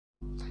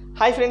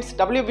Hi friends,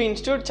 WB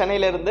Institute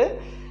சென்னையில இருந்து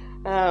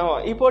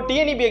இப்போ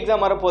TNEB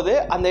எக்ஸாம் வரப்போகுது.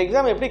 அந்த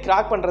எக்ஸாம் எப்படி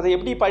கிராக் பண்ணுறது,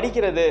 எப்படி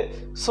படிக்கிறது,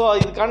 ஸோ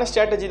இதுக்கான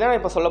ஸ்ட்ராட்டஜி தான் நான்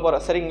இப்போ சொல்ல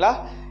போகிறேன். சரிங்களா?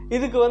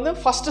 இதுக்கு வந்து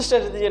ஃபஸ்ட்டு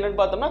ஸ்ட்ராட்டஜி என்னென்னு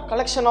பார்த்தோம்னா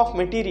கலெக்ஷன் ஆஃப்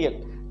மெட்டீரியல்.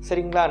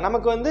 சரிங்களா?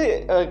 நமக்கு வந்து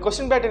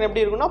கொஸ்டின் பேட்டர்ன்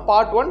எப்படி இருக்குன்னா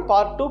பார்ட் 1,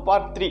 பார்ட் 2,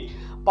 பார்ட் 3.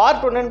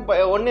 பார்ட்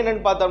ஒன்று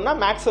என்னென்னு பார்த்தோம்னா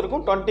மேக்ஸ்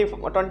இருக்கும்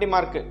 20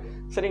 மார்க்கு.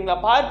 சரிங்களா?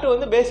 பார்ட் 2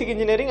 வந்து பேசிக்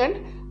இன்ஜினியரிங் அண்ட்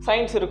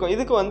சயின்ஸ் இருக்கும்.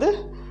 இதுக்கு வந்து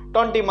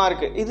 20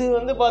 மார்க்கு. இது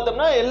வந்து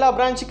பார்த்தோம்னா எல்லா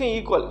பிரான்ச்சுக்கும்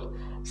ஈக்குவல்.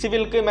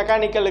 சிவிலுக்கு,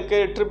 மெக்கானிக்கலுக்கு,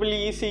 EEE,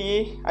 ECE,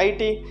 IT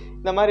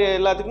இந்த மாதிரி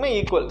எல்லாத்துக்குமே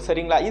ஈக்குவல்.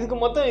 சரிங்களா? இதுக்கு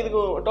மொத்தம்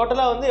இதுக்கு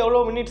டோட்டலாக வந்து எவ்வளோ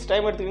மினிட்ஸ்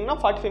டைம் எடுத்துக்கிங்கன்னா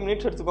 45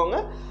 மினிட்ஸ் எடுத்துக்கோங்க.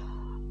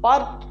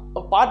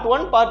 பார்ட்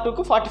 1, பார்ட்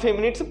 2க்கு 45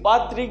 மினிட்ஸ்,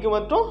 பார்ட் 3க்கு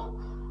மட்டும்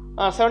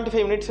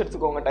 75 மினிட்ஸ்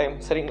எடுத்துக்கோங்க டைம்.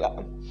 சரிங்களா?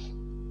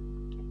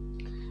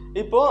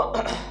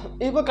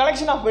 இப்போ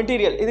கலெக்ஷன் ஆஃப்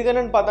மெட்டீரியல் இதுக்கு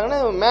என்னென்னு பார்த்தாங்கன்னா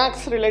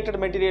மேக்ஸ் ரிலேட்டட்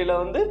மெட்டீரியலை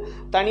வந்து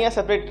தனியாக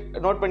செப்பரேட்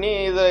நோட் பண்ணி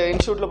இதை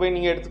இன்ஸ்டியூட்டில் போய்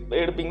நீங்கள்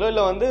எடுப்பீங்களோ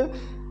இல்லை வந்து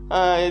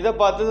இதை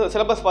பார்த்து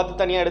சிலபஸ் பார்த்து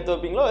தனியாக எடுத்து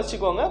வைப்பீங்களோ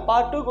வச்சுக்கோங்க.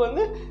 பார்ட் 2க்கு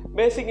வந்து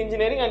பேசிக்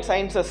இன்ஜினியரிங் அண்ட்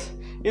சயின்சஸ்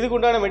இதுக்கு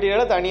உண்டான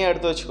மெட்டீரியலை தனியாக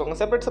எடுத்து வச்சுக்கோங்க,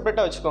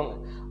 செப்பரேட்டாக வச்சுக்கோங்க.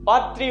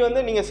 பார்ட் 3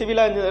 வந்து நீங்கள்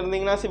சிவிலாக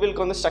இருந்தீங்கன்னா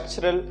சிவிலுக்கு வந்து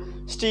structural,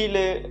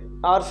 steel,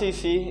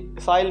 RCC,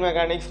 soil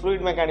mechanics,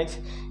 fluid mechanics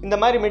இந்த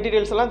மாதிரி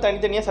மெட்டீரியல்ஸ் எல்லாம்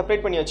தனித்தனியாக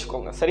செப்பரேட் பண்ணி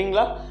வச்சுக்கோங்க.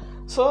 சரிங்களா?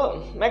 ஸோ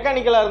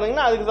மெக்கானிக்கலாக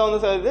இருந்தீங்கன்னா அதுக்கு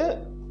தகுந்த இது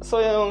ஸோ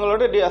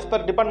உங்களோட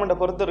அஸ்பர் டிபார்ட்மெண்ட்டை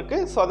பொறுத்து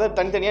இருக்குது. ஸோ அதை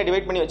தனித்தனியாக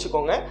டிவைட் பண்ணி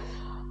வச்சுக்கோங்க.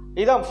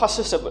 இதுதான்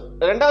ஃபஸ்ட்டு ஸ்டெப்பு.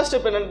 ரெண்டாவது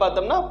ஸ்டெப் என்னென்னு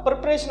பார்த்தோம்னா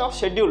preparation of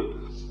schedule.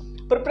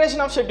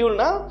 Preparation of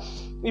ஷெட்யூல்னால்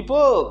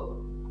இப்போது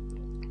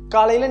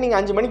காலையில் நீங்கள்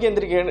 5 மணிக்கு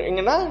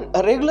எழுந்திரிக்கிறீங்கன்னா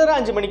ரெகுலராக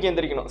 5 மணிக்கு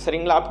எழுந்திரிக்கணும்.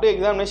 சரிங்களா? அப் டு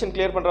எக்ஸாமினேஷன்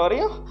கிளியர் பண்ணுற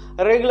வரையும்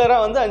ரெகுலராக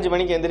வந்து 5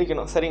 மணிக்கு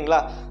எழுந்திரிக்கணும். சரிங்களா?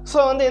 ஸோ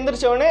வந்து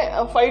எந்திரிச்சோடனே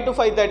 5 to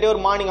 5:30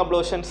 ஒரு மார்னிங்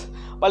அப்ளோஷன்ஸ்,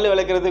 பல்லு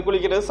விளக்குறது,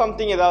 குளிக்கிறது,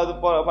 சம்திங் ஏதாவது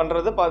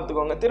பண்ணுறது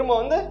பார்த்துக்கோங்க. திரும்ப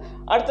வந்து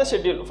அடுத்த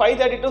ஷெட்யூல்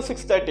 5:30 to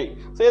 6:30.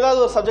 ஸோ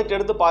ஏதாவது ஒரு சப்ஜெக்ட்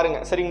எடுத்து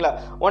பாருங்கள். சரிங்களா?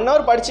 1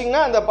 hour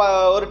படிச்சிங்கன்னா அந்த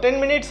ஒரு 10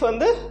 மினிட்ஸ்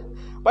வந்து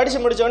படித்து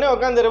முடித்தோடனே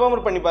உட்காந்து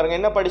ரிமெம்பர் பண்ணி பாருங்கள்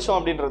என்ன படித்தோம்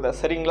அப்படின்றத.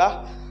 சரிங்களா?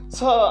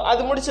 ஸோ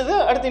அது முடிச்சது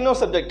அடுத்து இன்னொரு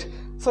சப்ஜெக்ட்.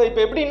 ஸோ இப்போ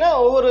எப்படின்னா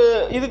ஒவ்வொரு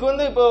இதுக்கு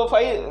வந்து இப்போ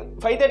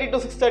 5:30 to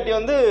 6:30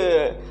 வந்து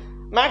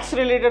மேக்ஸ்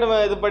ரிலேட்டட்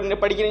இது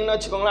படிக்கிறீங்கன்னு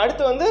வச்சுக்கோங்களேன்.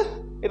 அடுத்து வந்து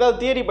ஏதாவது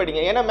தியரி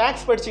படிங்க. ஏன்னா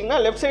மேக்ஸ் படிச்சிங்கன்னா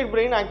லெஃப்ட் சைட்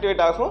பிரெயின்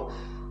ஆக்டிவேட் ஆகும்.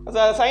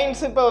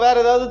 சயின்ஸ் இப்போ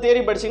வேறு ஏதாவது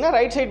தியரி படிச்சிங்கன்னா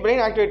ரைட் சைட்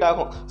பிரெயின் ஆக்டிவேட்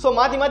ஆகும். ஸோ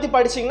மாற்றி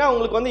படிச்சிங்கன்னா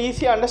உங்களுக்கு வந்து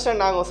ஈஸியாக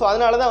அண்டர்ஸ்டாண்ட் ஆகும். ஸோ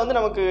அதனால தான் வந்து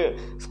நமக்கு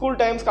ஸ்கூல்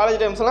டைம்ஸ், காலேஜ்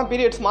டைம்ஸ் எல்லாம்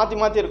பீரியட்ஸ்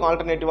மாற்றி இருக்கும்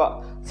ஆல்டர்னேட்டிவாக.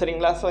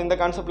 சரிங்களா? ஸோ இந்த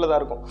கான்செப்டில்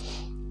தான் இருக்கும்.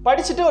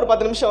 படிச்சுட்டு ஒரு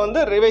 10 நிமிஷம் வந்து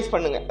ரிவைஸ்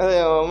பண்ணுங்கள்,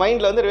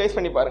 மைண்டில் வந்து ரிவைஸ்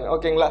பண்ணி பாருங்கள்.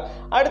 ஓகேங்களா?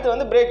 அடுத்து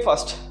வந்து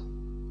பிரேக்ஃபாஸ்ட்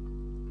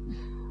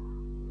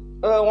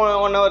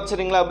 1 hour.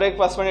 சரிங்களா?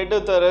 பிரேக்ஃபாஸ்ட்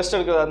பண்ணிவிட்டு ரெஸ்ட்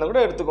எடுக்கிறதா இருந்தால்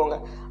கூட எடுத்துக்கோங்க.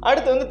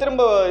 அடுத்து வந்து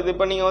திரும்ப இது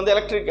இப்போ நீங்கள்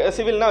வந்து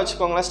சிவில்னா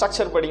வச்சுக்கோங்களேன்,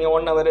 ஸ்ட்ரக்சர் படிங்க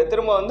 1 hour.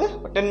 திரும்ப வந்து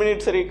 10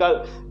 மினிட்ஸ் ரீகால்.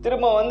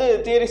 திரும்ப வந்து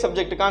தியரி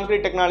சப்ஜெக்ட்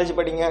கான்க்ரீட் டெக்னாலஜி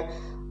படிங்க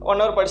 1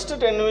 hour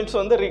படிச்சுட்டு 10 மினிட்ஸ்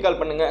வந்து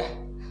ரீகால் பண்ணுங்கள்.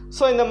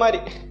 ஸோ இந்த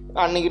மாதிரி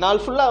அன்றைக்கி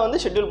நாள் ஃபுல்லாக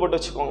வந்து ஷெட்யூல் போட்டு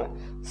வச்சுக்கோங்க.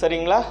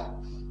 சரிங்களா?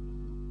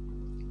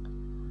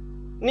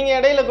 நீங்கள்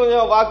இடையில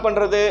கொஞ்சம் வாக்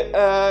பண்ணுறது,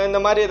 இந்த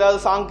மாதிரி ஏதாவது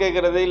சாங்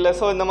கேட்குறது இல்லை,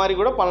 ஸோ இந்த மாதிரி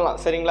கூட பண்ணலாம்.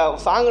 சரிங்களா?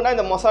 சாங்குனா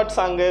இந்த Mossad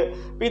song,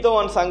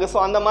 Beethoven song, so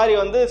அந்த மாதிரி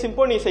வந்து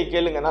சிம்போனி இசை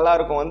கேளுங்க,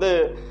 நல்லாயிருக்கும். வந்து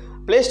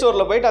ப்ளே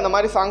ஸ்டோரில் போயிட்டு அந்த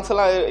மாதிரி சாங்ஸ்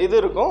எல்லாம் இது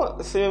இருக்கும்.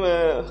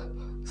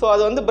 ஸோ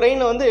அது வந்து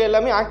பிரெயினை வந்து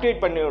எல்லாமே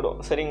ஆக்டிவேட் பண்ணி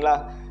விடும். சரிங்களா?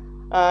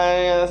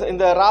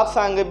 இந்த ராப்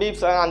சாங்கு,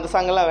 பீப் சாங் அந்த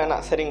சாங்கெல்லாம்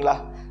வேணாம். சரிங்களா?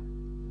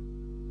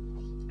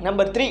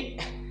 நம்பர் 3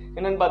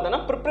 என்னென்னு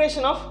பார்த்தோன்னா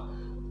preparation of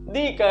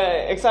the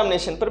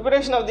examination.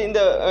 Preparation of the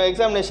இந்த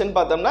எக்ஸாமினேஷன்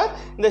பார்த்தோம்னா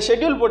இந்த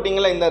ஷெட்யூல்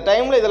போட்டிங்களா, இந்த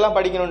டைமில் இதெல்லாம்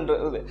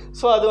படிக்கணுன்றது.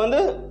 ஸோ அது வந்து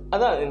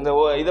அதான்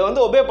இதை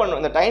வந்து ஒபே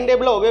பண்ணணும். இந்த டைம்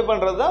டேபிளை ஒபே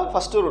பண்ணுறது தான்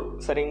ஃபஸ்ட்டு ரூல்.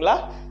 சரிங்களா?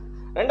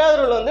 ரெண்டாவது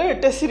ரூல் வந்து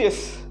டெஸ்ட்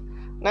சீரியஸ்.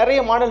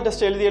 நிறைய மாடல்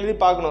டெஸ்ட் எழுதி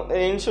பார்க்கணும்.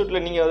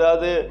 இன்ஸ்டியூட்டில் நீங்கள்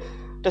ஏதாவது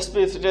டெஸ்ட்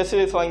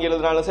சீரியஸ் வாங்கி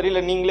எழுதினாலும் சரி,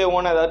 இல்லை நீங்களே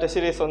ஓனாக ஏதாவது டெஸ்ட்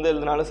சீரியஸ் வந்து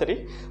எழுதினாலும் சரி.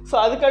 ஸோ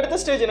அதுக்கு அடுத்த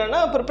ஸ்டேஜ் என்னென்னா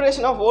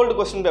preparation of old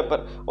question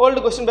paper.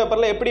 Old question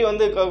பேப்பரில் எப்படி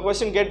வந்து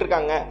கொஸ்டின்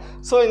கேட்டிருக்காங்க.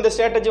 ஸோ இந்த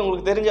ஸ்ட்ராட்டஜி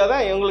உங்களுக்கு தெரிஞ்சால்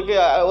தான் உங்களுக்கு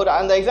ஒரு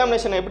அந்த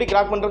எக்ஸாமினேஷனை எப்படி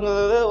கிராக்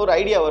பண்ணுறது ஒரு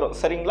ஐடியா வரும்.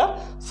 சரிங்களா?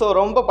 ஸோ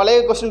ரொம்ப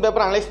பழைய கொஸ்டின்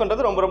பேப்பரை அனலைஸ்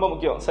பண்ணுறது ரொம்ப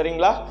முக்கியம்.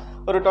 சரிங்களா?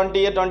 ஒரு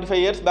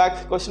 25 இயர்ஸ் பேக்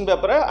கொஸ்டின்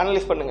பேப்பரை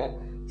அனலைஸ் பண்ணுங்கள்.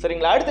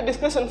 சரிங்களா? அடுத்து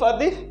discussion for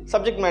the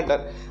subject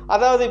matter.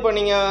 அதாவது இப்போ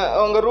நீங்கள்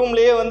உங்கள்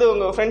ரூம்லேயே வந்து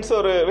உங்கள் ஃப்ரெண்ட்ஸ்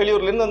ஒரு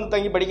வெளியூர்லேருந்து வந்து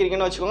தங்கி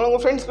படிக்கிறீங்கன்னு வச்சுக்கோங்க.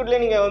 உங்கள் ஃப்ரெண்ட்ஸ் கூடலேயே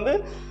நீங்கள் வந்து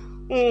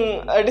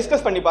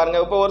டிஸ்கஸ் பண்ணி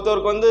பாருங்கள். இப்போ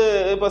ஒருத்தருக்கு வந்து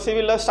இப்போ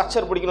சிவிலில்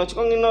ஸ்ட்ரக்சர் பிடிக்கணும்னு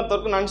வச்சுக்கோங்க,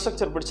 இன்னொருத்தருக்கு நான்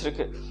ஸ்ட்ரக்சர்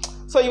பிடிச்சிருக்கு.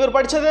 ஸோ இவர்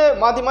படித்ததை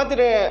மாற்றி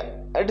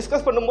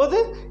டிஸ்கஸ் பண்ணும்போது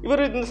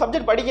இவர் இந்த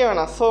சப்ஜெக்ட் படிக்க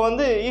வேணாம். ஸோ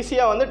வந்து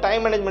ஈஸியாக வந்து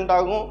டைம் மேனேஜ்மெண்ட்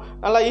ஆகும்,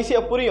 நல்லா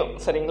ஈஸியாக புரியும்.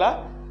 சரிங்களா?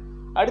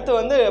 அடுத்து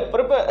வந்து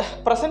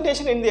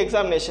ப்ரெசன்டேஷன் இன் தி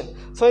எக்ஸாமினேஷன்.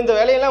 ஸோ இந்த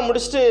வேலையெல்லாம்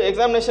முடிச்சுட்டு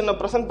எக்ஸாமினேஷனை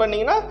ப்ரெசென்ட்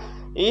பண்ணிங்கன்னா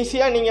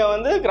ஈஸியாக நீங்கள்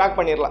வந்து கிராக்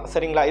பண்ணிடலாம்.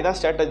 சரிங்களா? இதுதான்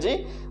ஸ்ட்ராட்டஜி.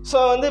 ஸோ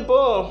வந்து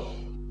இப்போது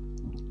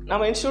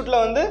நம்ம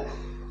இன்ஸ்டியூட்டில் வந்து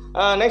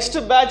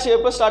நெக்ஸ்ட்டு பேட்ச்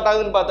எப்போ ஸ்டார்ட்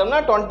ஆகுதுன்னு பார்த்தோம்னா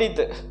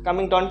 20th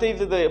கம்மிங்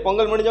 20th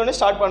பொங்கல் முடிஞ்சோடனே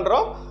ஸ்டார்ட்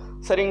பண்ணுறோம்.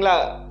 சரிங்களா?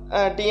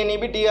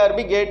 TNEB, TRB,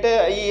 கேட்டு,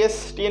 IES,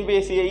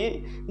 TNPSC-AE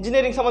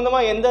இன்ஜினியரிங்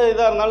சம்மந்தமாக எந்த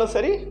இதாக இருந்தாலும்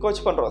சரி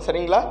கோச் பண்ணுறோம்.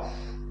 சரிங்களா?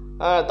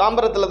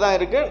 தாம்பரத்தில் தான்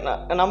இருக்குது,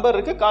 நம்பர்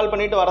இருக்குது, கால்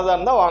பண்ணிவிட்டு வரதா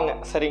இருந்தால் வாங்க.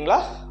 சரிங்களா?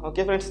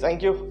 Okay friends,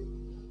 thank you.